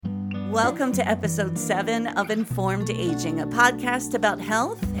Welcome to episode 7 of Informed Aging, a podcast about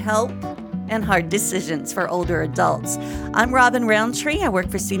health, help, and hard decisions for older adults. I'm Robin Roundtree. I work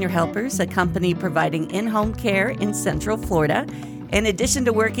for Senior Helpers, a company providing in-home care in Central Florida. In addition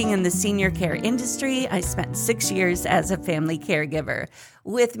to working in the senior care industry, I spent 6 years as a family caregiver.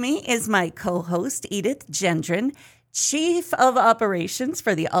 With me is my co-host, Edith Gendron, Chief of Operations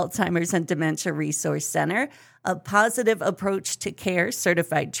for the Alzheimer's and Dementia Resource Center, a Positive Approach to Care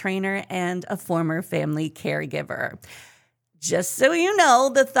certified trainer, and a former family caregiver. Just so you know,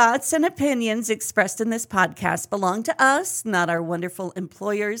 the thoughts and opinions expressed in this podcast belong to us, not our wonderful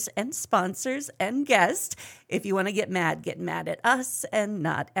employers and sponsors and guests. If you want to get mad at us and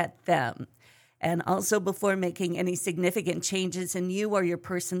not at them. And also, before making any significant changes in you or your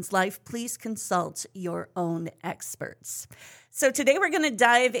person's life, please consult your own experts. So today we're going to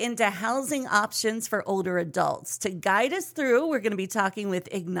dive into housing options for older adults. To guide us through, we're going to be talking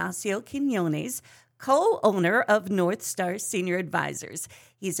with Ignacio Quinones, co-owner of North Star Senior Advisors.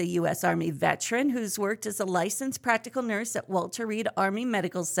 He's a U.S. Army veteran who's worked as a licensed practical nurse at Walter Reed Army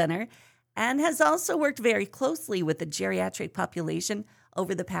Medical Center and has also worked very closely with the geriatric population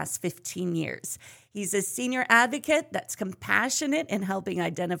over the past 15 years. He's a senior advocate that's compassionate in helping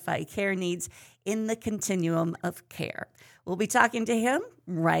identify care needs in the continuum of care. We'll be talking to him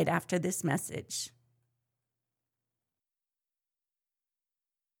right after this message.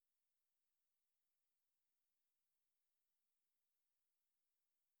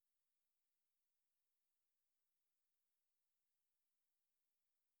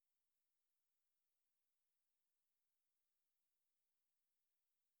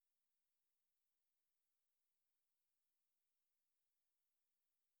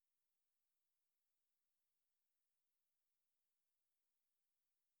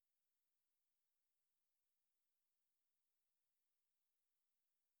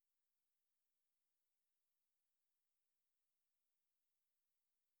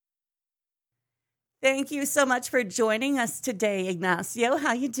 Thank you so much for joining us today, Ignacio.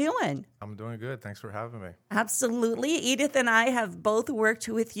 How you doing? I'm doing good. Thanks for having me. Absolutely. Edith and I have both worked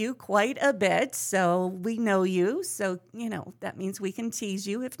with you quite a bit, so we know you. So, that means we can tease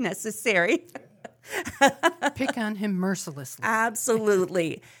you if necessary. Pick on him mercilessly.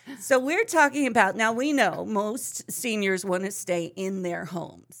 Absolutely. So we're talking about, now we know most seniors want to stay in their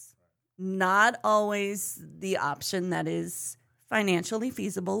homes. Not always the option that is financially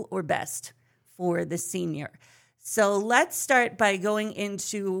feasible or best for the senior. So let's start by going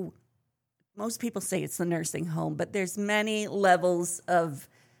into, most people say it's the nursing home, but there's many levels of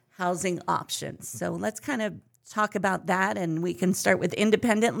housing options. So let's kind of talk about that, and we can start with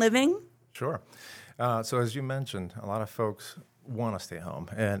independent living. Sure. So as you mentioned, a lot of folks want to stay home,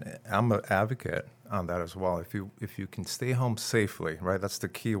 and I'm an advocate on that as well. If you can stay home safely, right? That's the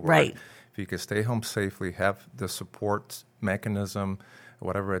key word. Right. If you can stay home safely, have the support mechanism,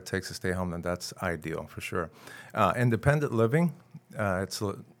 whatever it takes to stay home, then that's ideal for sure. Independent living, it's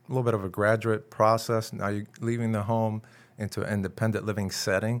a little bit of a graduate process. Now you're leaving the home into an independent living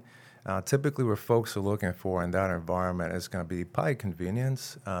setting. Typically what folks are looking for in that environment is going to be probably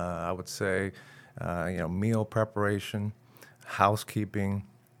convenience. I would say, meal preparation, housekeeping,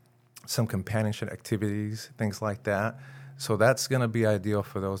 some companionship activities, things like that. So that's going to be ideal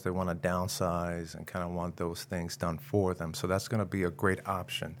for those that want to downsize and kind of want those things done for them. So that's going to be a great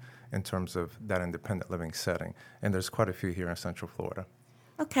option in terms of that independent living setting. And there's quite a few here in Central Florida.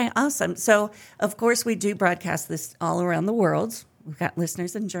 Okay, awesome. So, of course, we do broadcast this all around the world. We've got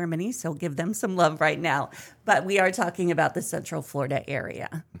listeners in Germany, so give them some love right now. But we are talking about the Central Florida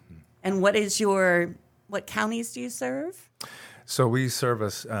area. Mm-hmm. And what counties do you serve? So we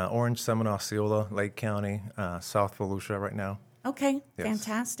service Orange, Seminole, Osceola, Lake County, South Volusia right now. Okay, yes.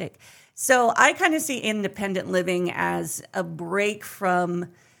 Fantastic. So I kind of see independent living as a break from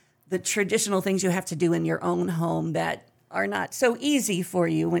the traditional things you have to do in your own home that are not so easy for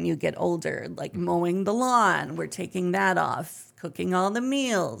you when you get older, like mowing the lawn. We're taking that off, cooking all the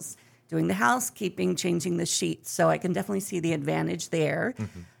meals, doing the housekeeping, changing the sheets. So I can definitely see the advantage there.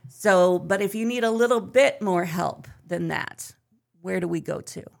 Mm-hmm. So, but if you need a little bit more help than that, where do we go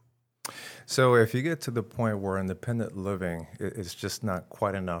to? So if you get to the point where independent living is just not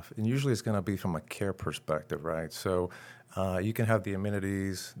quite enough, and usually it's going to be from a care perspective, right? So you can have the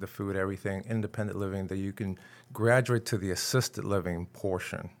amenities, the food, everything, independent living, that you can graduate to the assisted living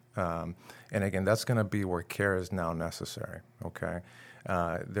portion. And again, that's going to be where care is now necessary, okay?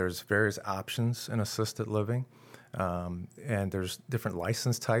 There's various options in assisted living. And there's different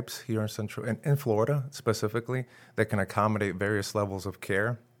license types here in Florida specifically, that can accommodate various levels of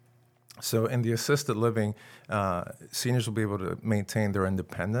care. So in the assisted living, seniors will be able to maintain their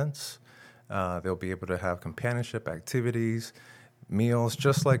independence They'll be able to have companionship activities, meals,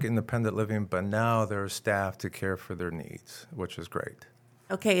 just like independent living, but now there's staff to care for their needs, which is great.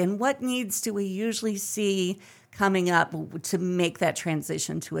 Okay, and what needs do we usually see coming up to make that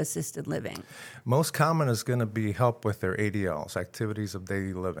transition to assisted living? Most common is going to be help with their ADLs, activities of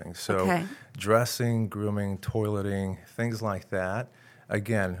daily living. So Okay. dressing, grooming, toileting, things like that.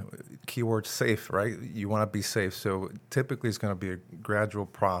 Again, keyword safe, right? You want to be safe. So typically it's going to be a gradual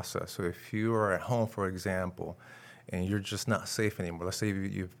process. So if you are at home, for example, and you're just not safe anymore. Let's say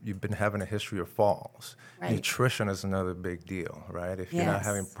you've been having a history of falls. Right. Nutrition is another big deal, right? If you're not Yes.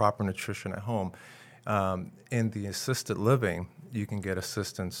 having proper nutrition at home, in the assisted living, you can get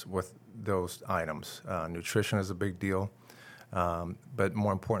assistance with those items. Nutrition is a big deal, but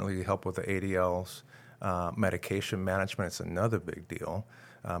more importantly, help with the ADLs. Medication management is another big deal,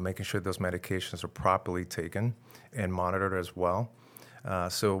 making sure those medications are properly taken and monitored as well.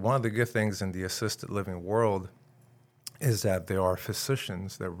 So one of the good things in the assisted living world is that there are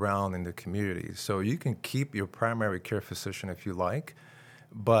physicians that round in the community. So you can keep your primary care physician if you like,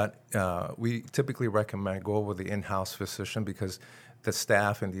 but we typically recommend go with the in-house physician because the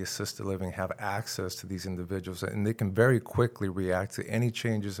staff in the assisted living have access to these individuals, and they can very quickly react to any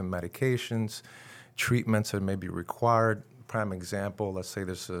changes in medications, treatments that may be required. Prime example, let's say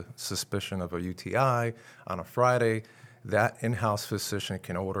there's a suspicion of a UTI on a Friday. That in-house physician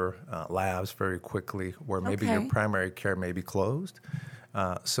can order labs very quickly where maybe your Okay. primary care may be closed.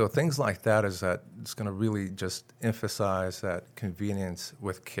 So things like that is that it's going to really just emphasize that convenience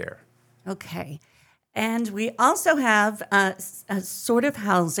with care. Okay. And we also have a sort of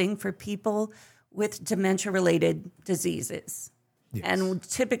housing for people with dementia-related diseases. Yes. And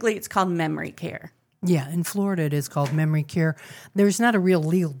typically it's called memory care. Yeah, in Florida it is called memory care. There's not a real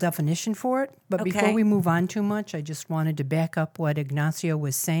legal definition for it, but Okay. before we move on too much, I just wanted to back up what Ignacio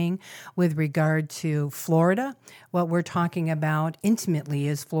was saying with regard to Florida. What we're talking about intimately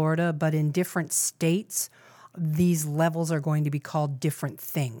is Florida, but in different states, these levels are going to be called different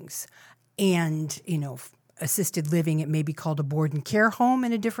things. And, assisted living, it may be called a board and care home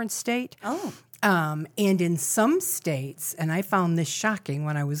in a different state. Oh. And in some states, and I found this shocking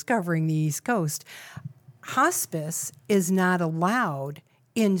when I was covering the East Coast, hospice is not allowed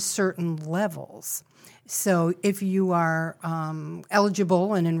in certain levels. So if you are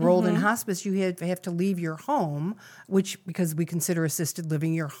eligible and enrolled in hospice, you have to leave your home, because we consider assisted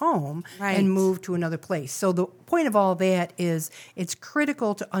living your home, Right. and move to another place. So the point of all that is it's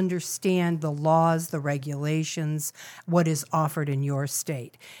critical to understand the laws, the regulations, what is offered in your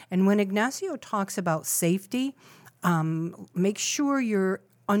state. And when Ignacio talks about safety, make sure you're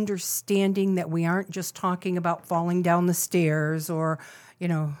understanding that we aren't just talking about falling down the stairs or,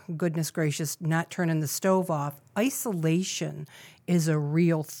 goodness gracious, not turning the stove off. Isolation is a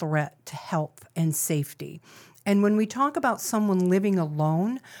real threat to health and safety. And when we talk about someone living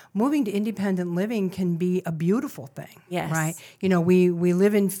alone, moving to independent living can be a beautiful thing, Yes. right? We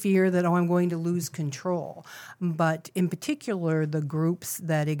live in fear that, I'm going to lose control. But in particular, the groups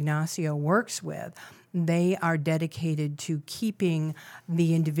that Ignacio works with, they are dedicated to keeping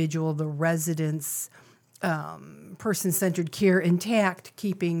the individual, the residents, person-centered care intact,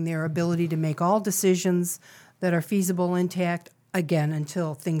 keeping their ability to make all decisions that are feasible intact, again,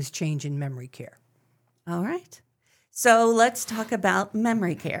 until things change in memory care. All right. So let's talk about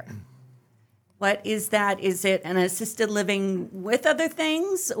memory care. What is that? Is it an assisted living with other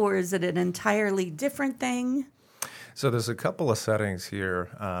things, or is it an entirely different thing? So there's a couple of settings here.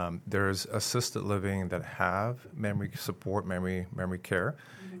 There's assisted living that have memory support, memory care,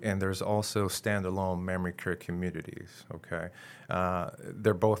 and there's also standalone memory care communities. Okay,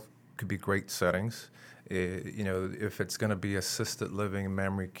 they're both could be great settings. If it's going to be assisted living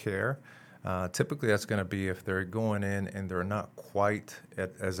memory care, typically that's going to be if they're going in and they're not quite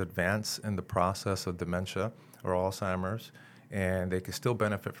as advanced in the process of dementia or Alzheimer's, and they can still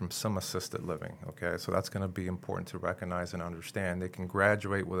benefit from some assisted living, okay? So that's going to be important to recognize and understand. They can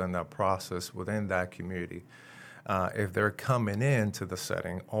graduate within that process, within that community. If they're coming into the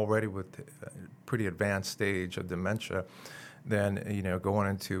setting already with a pretty advanced stage of dementia, then,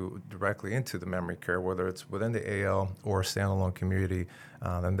 going directly into the memory care, whether it's within the AL or a standalone community,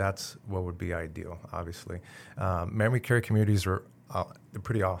 then that's what would be ideal, obviously. Memory care communities are they're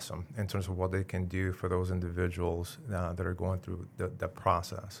pretty awesome in terms of what they can do for those individuals that are going through the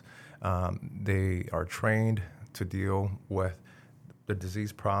process. They are trained to deal with the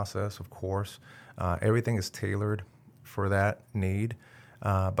disease process, of course. Everything is tailored for that need.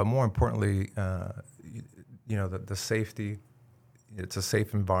 But more importantly, the safety, it's a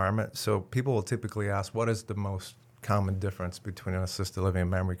safe environment. So people will typically ask, what is the most common difference between an assisted living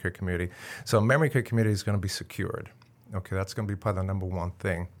and memory care community. So a memory care community is going to be secured. Okay, that's going to be probably the number one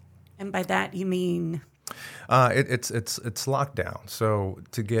thing. And by that you mean? It's locked down. So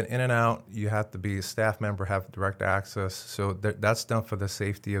to get in and out, you have to be a staff member, have direct access. So that's done for the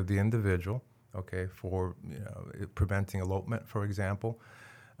safety of the individual. Okay, for preventing elopement, for example.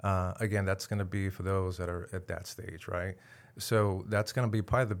 Again, that's going to be for those that are at that stage, right? So that's going to be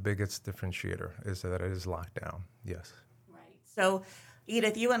probably the biggest differentiator, is that it is locked down. Yes. Right. So,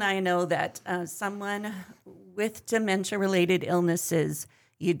 Edith, you and I know that someone with dementia-related illnesses,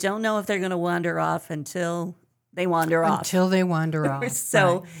 you don't know if they're going to wander off until they wander off. Until they wander off.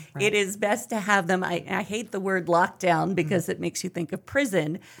 So right. It is best to have them. I hate the word lockdown because it makes you think of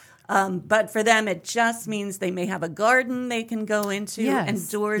prison. But for them, it just means they may have a garden they can go into and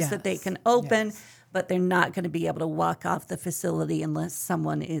doors that they can open, but they're not going to be able to walk off the facility unless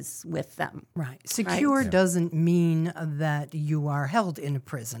someone is with them. Right. Secure doesn't mean that you are held in a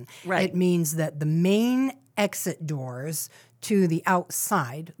prison. Right. It means that the main exit doors to the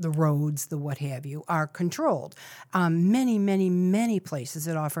outside, the roads, the what have you, are controlled. Many places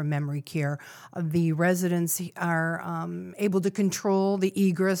that offer memory care, the residents are able to control the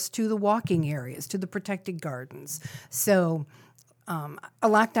egress to the walking areas, to the protected gardens. So a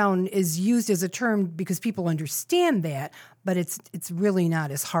lockdown is used as a term because people understand that, but it's really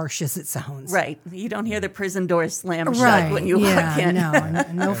not as harsh as it sounds. Right. You don't hear the prison door slam shut when you walk in.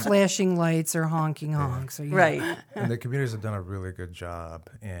 No flashing lights or honking honks. Or, right. And the communities have done a really good job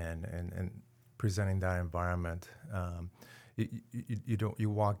in presenting that environment. You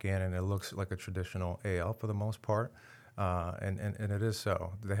walk in and it looks like a traditional AL for the most part, and it is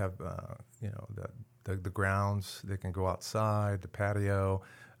so. They have the grounds. They can go outside, the patio.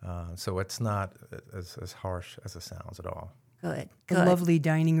 So it's not as harsh as it sounds at all. Good. The lovely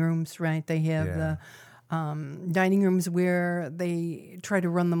dining rooms, right? They have the dining rooms where they try to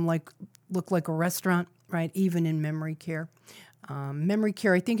run them look like a restaurant, right? Even in memory care. Memory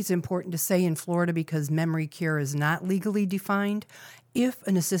care, I think it's important to say in Florida because memory care is not legally defined. If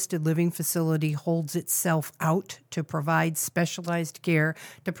an assisted living facility holds itself out to provide specialized care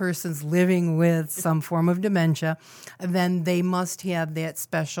to persons living with some form of dementia, then they must have that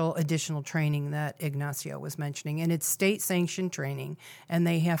special additional training that Ignacio was mentioning. And it's state-sanctioned training, and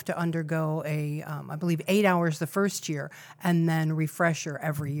they have to undergo I believe, 8 hours the first year, and then refresher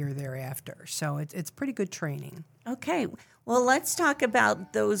every year thereafter. So it's pretty good training. Okay. Well, let's talk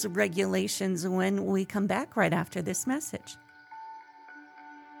about those regulations when we come back right after this message.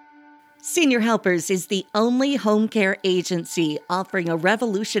 Senior Helpers is the only home care agency offering a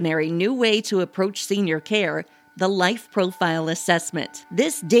revolutionary new way to approach senior care, the Life Profile Assessment.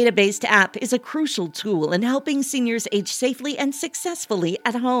 This database app is a crucial tool in helping seniors age safely and successfully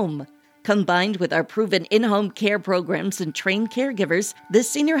at home. Combined with our proven in-home care programs and trained caregivers, the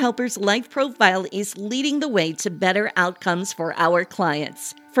Senior Helpers Life Profile is leading the way to better outcomes for our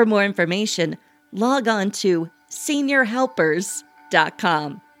clients. For more information, log on to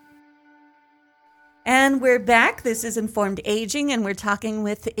seniorhelpers.com. And we're back. This is Informed Aging, and we're talking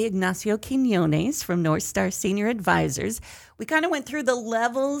with Ignacio Quiñones from North Star Senior Advisors. We kind of went through the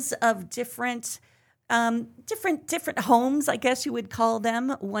levels of different homes, I guess you would call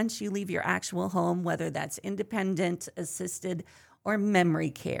them, once you leave your actual home, whether that's independent, assisted, or memory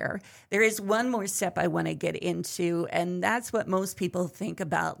care. There is one more step I want to get into, and that's what most people think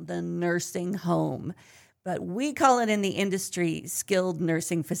about, the nursing home. But we call it in the industry skilled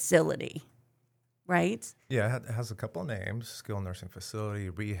nursing facility. Right? Yeah, it has a couple of names: skilled nursing facility,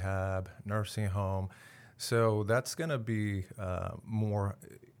 rehab, nursing home. So that's going to be more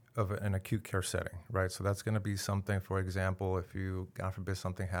of an acute care setting, right? So that's going to be something, for example, if you, God forbid,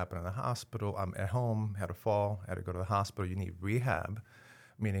 something happened in the hospital, I'm at home, had a fall, had to go to the hospital, you need rehab,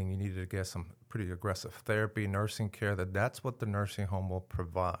 meaning you needed to get some pretty aggressive therapy, nursing care, that's what the nursing home will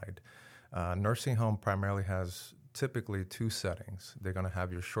provide. Nursing home primarily has typically two settings. They're going to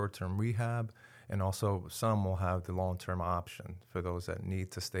have your short-term rehab, and also some will have the long-term option for those that need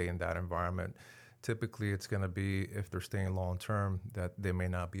to stay in that environment. Typically, it's going to be, if they're staying long-term, that they may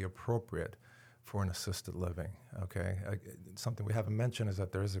not be appropriate for an assisted living, okay? Something we haven't mentioned is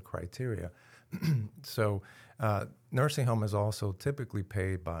that there is a criteria. So nursing home is also typically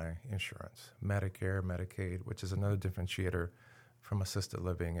paid by insurance, Medicare, Medicaid, which is another differentiator from assisted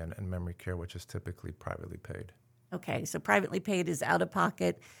living, and memory care, which is typically privately paid. Okay, so privately paid is out of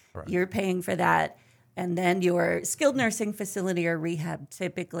pocket. Right. You're paying for that. And then your skilled nursing facility or rehab,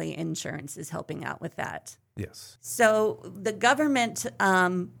 typically insurance is helping out with that. Yes. So the government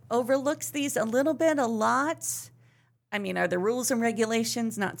overlooks these a lot. I mean, are the rules and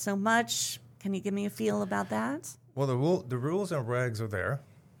regulations not so much? Can you give me a feel about that? Well, the rules and regs are there.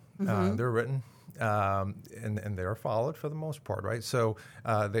 They're written, and they're followed for the most part, right? So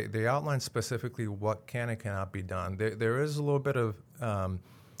they outline specifically what can and cannot be done. There is a little bit of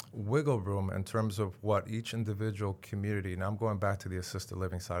wiggle room in terms of what each individual community, and I'm going back to the assisted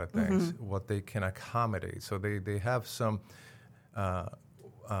living side of things, what they can accommodate. So they have some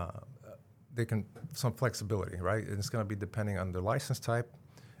some flexibility, right? And it's going to be depending on their license type,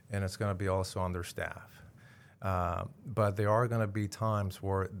 and it's going to be also on their staff. But there are going to be times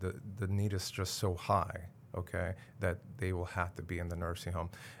where the need is just so high, okay, that they will have to be in the nursing home.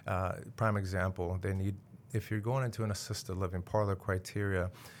 Prime example, if you're going into an assisted living, part of the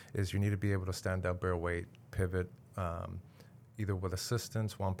criteria is you need to be able to stand up, bear weight, pivot, either with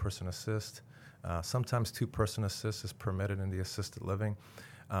assistance, one-person assist. Sometimes two-person assist is permitted in the assisted living.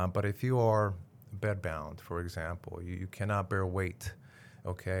 But if you are bedbound, for example, you cannot bear weight,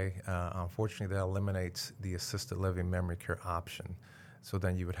 okay? Unfortunately, that eliminates the assisted living memory care option. So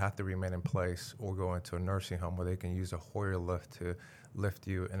then you would have to remain in place or go into a nursing home where they can use a Hoyer lift to lift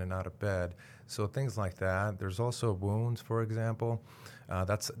you in and out of bed. So things like that. There's also wounds, for example.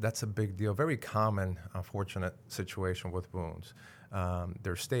 That's a big deal. Very common, unfortunate situation with wounds.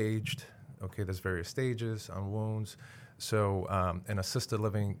 They're staged. Okay, there's various stages on wounds. So an assisted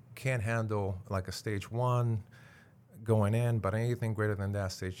living can handle like a stage 1 going in, but anything greater than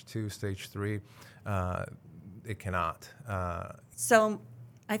that, stage 2, stage 3, it cannot. So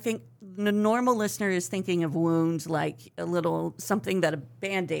I think the normal listener is thinking of wounds like a little something that a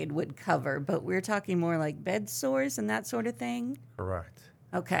Band-Aid would cover, but we're talking more like bed sores and that sort of thing? Correct.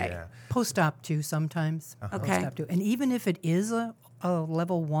 Okay. Yeah. Post-op too sometimes. Okay. Post-op too. And even if it is a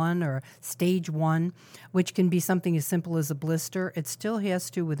level 1 or stage 1, which can be something as simple as a blister, it still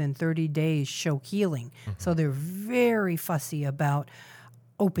has to, within 30 days, show healing. So they're very fussy about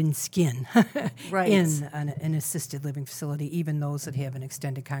open skin Right. in an assisted living facility, even those that have an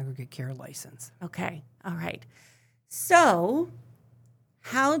extended congregate care license. Okay. All right. So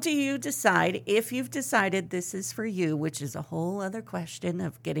how do you decide, if you've decided this is for you, which is a whole other question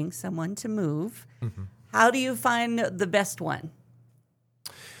of getting someone to move, how do you find the best one?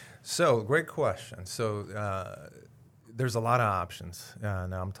 So, great question. So, there's a lot of options.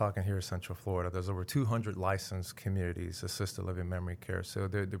 Now, I'm talking here in Central Florida. There's over 200 licensed communities, assisted living memory care. So,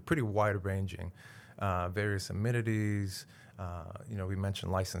 they're pretty wide-ranging. Various amenities, we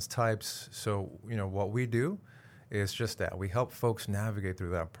mentioned license types. So, what we do is just that. We help folks navigate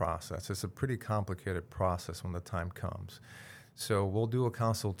through that process. It's a pretty complicated process when the time comes. So we'll do a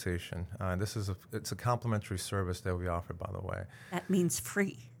consultation. It's a complimentary service that we offer, by the way. That means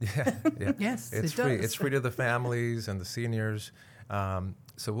free. Yeah. Yes, it's it free. does. It's free to the families and the seniors.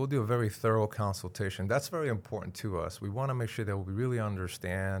 So we'll do a very thorough consultation. That's very important to us. We want to make sure that we really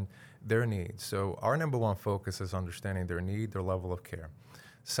understand their needs. So our number one focus is understanding their need, their level of care.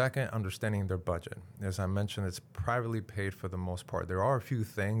 Second, understanding their budget. As I mentioned, it's privately paid for the most part. There are a few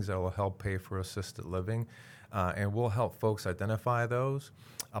things that will help pay for assisted living, and we'll help folks identify those,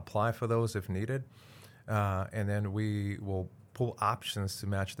 apply for those if needed, and then we will pull options to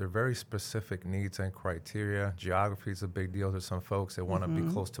match their very specific needs and criteria. Geography is a big deal to some folks. They want to be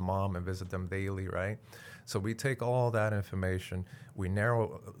close to mom and visit them daily, right? So we take all that information, we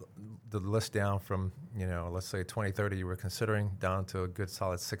narrow the list down from, let's say 20, 30 you were considering, down to a good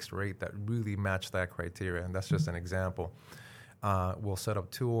solid 6 or 8 that really match that criteria, and that's just an example. We'll set up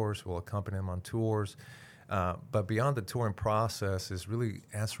tours, we'll accompany them on tours, but beyond the touring process is really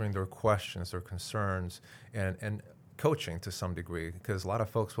answering their questions, their concerns, and coaching to some degree, because a lot of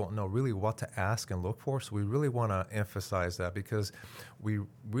folks won't know really what to ask and look for. So we really want to emphasize that, because we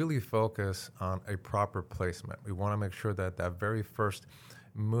really focus on a proper placement. We want to make sure that that very first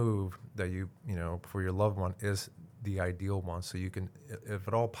move that you for your loved one is the ideal one, so you can, if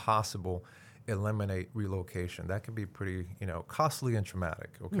at all possible, eliminate relocation. That can be pretty, costly and traumatic,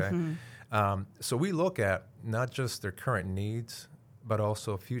 okay? So we look at not just their current needs, but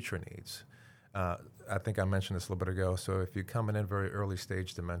also future needs. I think I mentioned this a little bit ago. So if you come in very early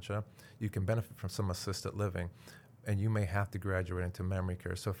stage dementia, you can benefit from some assisted living, and you may have to graduate into memory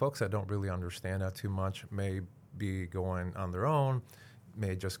care. So folks that don't really understand that too much may be going on their own,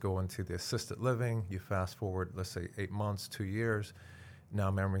 may just go into the assisted living. You fast forward, let's say 8 months, 2 years.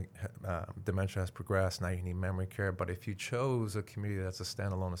 Now dementia has progressed. Now you need memory care. But if you chose a community that's a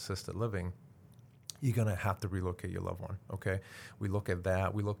standalone assisted living, you're going to have to relocate your loved one, okay? We look at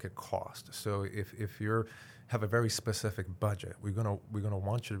that. We look at cost. So if you have a very specific budget, we're going to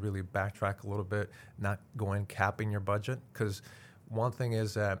want you to really backtrack a little bit, not go in capping your budget, because one thing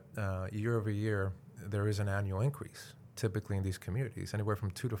is that year over year, there is an annual increase, typically in these communities, anywhere from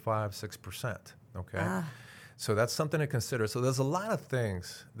 2 to 5, 6%, okay? So that's something to consider. So there's a lot of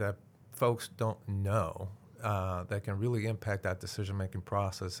things that folks don't know that can really impact that decision-making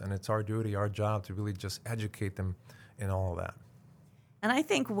process. And it's our duty, our job to really just educate them in all of that. And I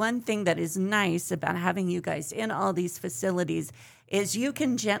think one thing that is nice about having you guys in all these facilities is you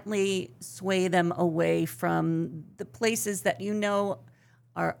can gently sway them away from the places that you know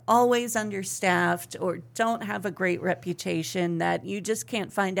are always understaffed or don't have a great reputation that you just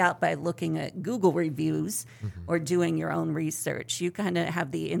can't find out by looking at Google reviews or doing your own research. You kind of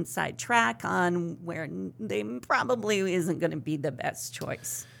have the inside track on where they probably isn't going to be the best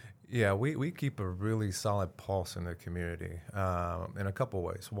choice. Yeah, we keep a really solid pulse in the community in a couple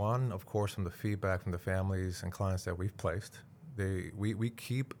ways. One, of course, from the feedback from the families and clients that we've placed. We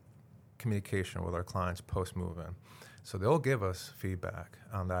keep communication with our clients post-move-in. So they'll give us feedback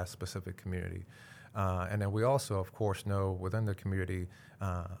on that specific community. And then we also, of course, know within the community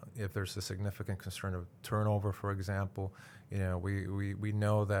if there's a significant concern of turnover, for example. We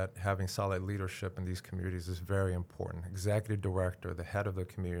know that having solid leadership in these communities is very important. Executive director, the head of the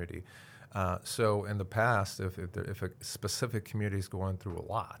community. So in the past, if a specific community is going through a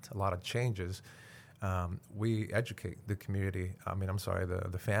lot of changes, we educate the community,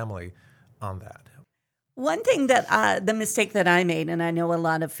 the family on that. One thing that the mistake that I made, and I know a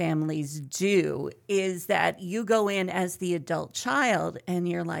lot of families do, is that you go in as the adult child and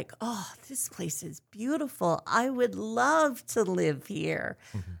you're like, oh, this place is beautiful. I would love to live here.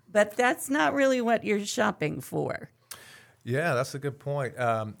 Mm-hmm. But that's not really what you're shopping for. Yeah, that's a good point.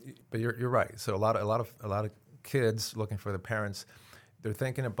 But you're right. So a lot of kids looking for the parents, they're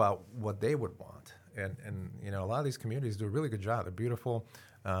thinking about what they would want. And a lot of these communities do a really good job. They're beautiful.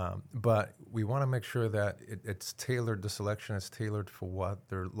 But we want to make sure that it's tailored, the selection is tailored for what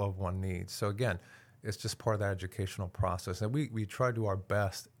their loved one needs. So again, it's just part of that educational process. And we try to do our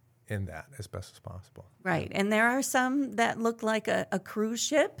best in that as best as possible. Right. And there are some that look like a cruise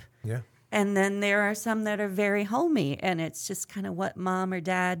ship. Yeah. And then there are some that are very homey. And it's just kind of what mom or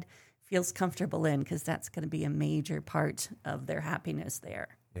dad feels comfortable in, because that's going to be a major part of their happiness there.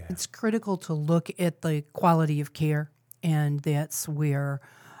 Yeah. It's critical to look at the quality of care. And that's where,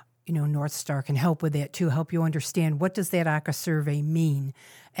 North Star can help with that too, help you understand what does that ACA survey mean,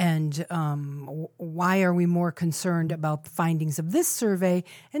 and why are we more concerned about the findings of this survey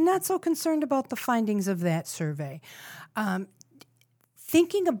and not so concerned about the findings of that survey.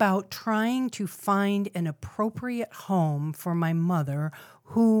 Thinking about trying to find an appropriate home for my mother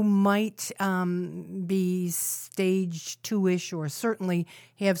who might be stage 2-ish or certainly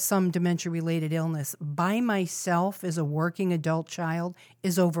have some dementia-related illness by myself as a working adult child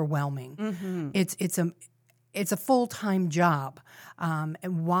is overwhelming. Mm-hmm. It's a full-time job, and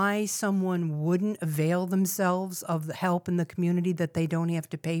why someone wouldn't avail themselves of the help in the community that they don't have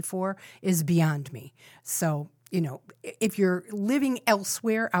to pay for is beyond me. So, if you're living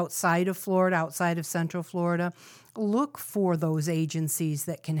elsewhere outside of Florida, outside of Central Florida, look for those agencies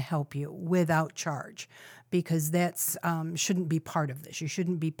that can help you without charge, because that's shouldn't be part of this. You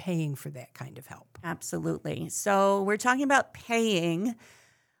shouldn't be paying for that kind of help. Absolutely. So we're talking about paying.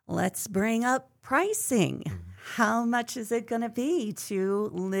 Let's bring up pricing. How much is it going to be to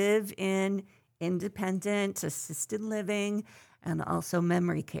live in independent assisted living and also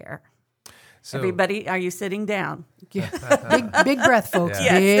memory care? So, everybody, are you sitting down? Yeah. big breath, folks.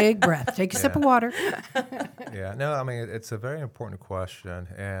 Yeah. Big breath. Take a sip of water. Yeah. No, it's a very important question.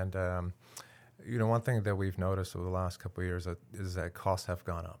 And, one thing that we've noticed over the last couple of years is that costs have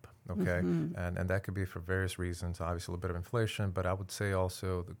gone up, okay? Mm-hmm. And that could be for various reasons, obviously a little bit of inflation, but I would say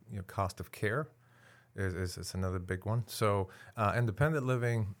also the cost of care is another big one. So independent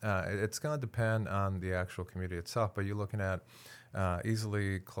living, it's going to depend on the actual community itself, but you're looking at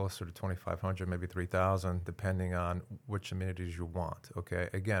easily closer to $2,500, maybe $3,000, depending on which amenities you want. Okay.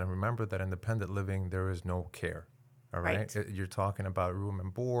 Again, remember that independent living, there is no care. All right. You're talking about room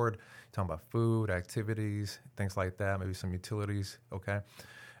and board. You're talking about food, activities, things like that. Maybe some utilities. Okay.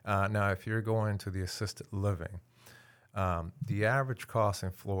 Now, if you're going to the assisted living, the average cost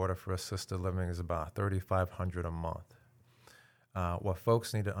in Florida for assisted living is about $3,500 a month. What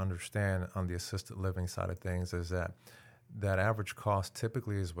folks need to understand on the assisted living side of things is that average cost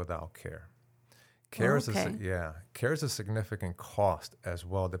typically is without care. Care is a significant cost as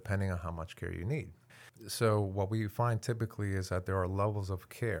well, depending on how much care you need. So what we find typically is that there are levels of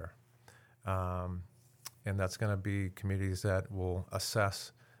care, and that's going to be communities that will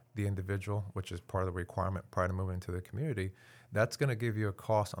assess the individual, which is part of the requirement prior to moving into the community. That's going to give you a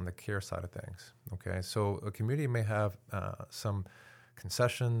cost on the care side of things. Okay, so a community may have some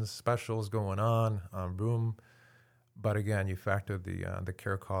concessions, specials going on room. But again, you factor the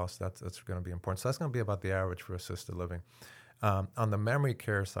care costs. That's going to be important. So that's going to be about the average for assisted living. On the memory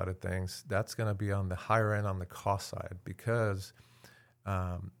care side of things, that's going to be on the higher end on the cost side because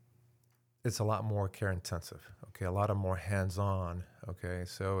it's a lot more care intensive. Okay, a lot of more hands-on. Okay,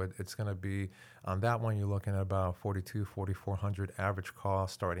 so it's going to be on that one. You're looking at about $4,200-$4,400 average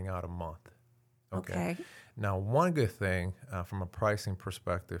cost starting out a month. Okay. Now, one good thing from a pricing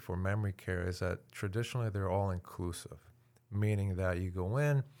perspective for memory care is that traditionally they're all inclusive, meaning that you go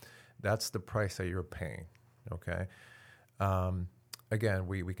in, that's the price that you're paying. Okay. Again,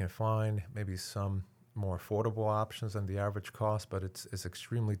 we can find maybe some more affordable options than the average cost, but it's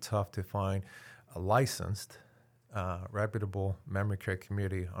extremely tough to find a licensed, reputable memory care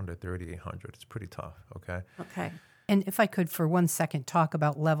community under $3,800. It's pretty tough. Okay. Okay. And if I could for 1 second talk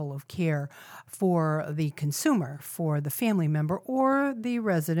about level of care for the consumer, for the family member, or the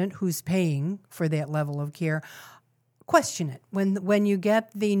resident who's paying for that level of care, question it. When you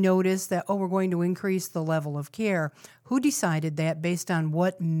get the notice that, we're going to increase the level of care, who decided that based on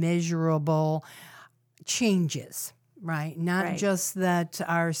what measurable changes? Right. Not just that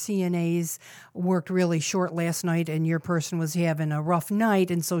our CNAs worked really short last night and your person was having a rough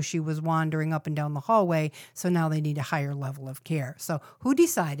night and so she was wandering up and down the hallway, so now they need a higher level of care. So who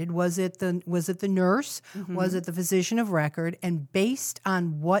decided? Was it the nurse? Mm-hmm. Was it the physician of record? And based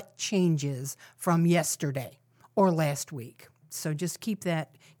on what changes from yesterday or last week? So just keep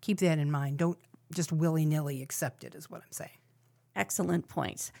that in mind. Don't just willy-nilly accept it is what I'm saying. Excellent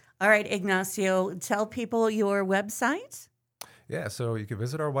points. All right, Ignacio, tell people your website. Yeah, so you can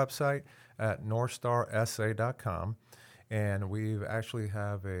visit our website at northstarsa.com. And we actually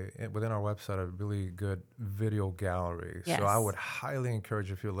have within our website a really good video gallery. Yes. So I would highly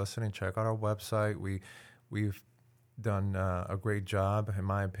encourage, if you're listening, check out our website. We've done a great job, in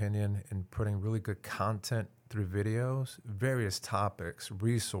my opinion, in putting really good content through videos, various topics,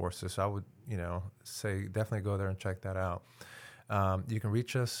 resources. So I would, say definitely go there and check that out. You can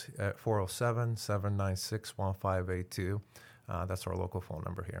reach us at 407-796-1582. That's our local phone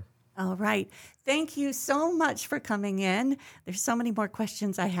number here. All right. Thank you so much for coming in. There's so many more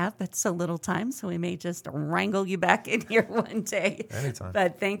questions I have, but so little time, so we may just wrangle you back in here one day. Anytime.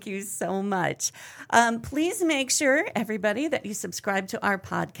 But thank you so much. Please make sure, everybody, that you subscribe to our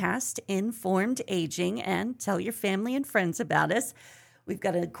podcast, Informed Aging, and tell your family and friends about us. We've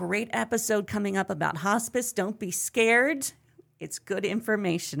got a great episode coming up about hospice. Don't be scared. It's good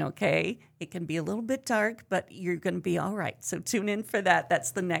information, okay? It can be a little bit dark, but you're going to be all right. So tune in for that.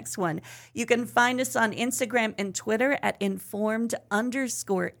 That's the next one. You can find us on Instagram and Twitter at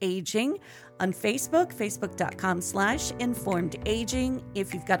informed_aging. On Facebook, facebook.com/informedaging.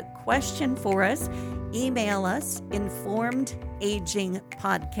 If you've got a question for us, email us,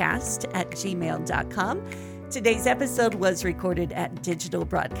 informedagingpodcast@gmail.com. Today's episode was recorded at Digital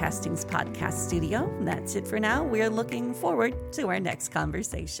Broadcasting's podcast studio. That's it for now. We're looking forward to our next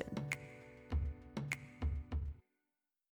conversation.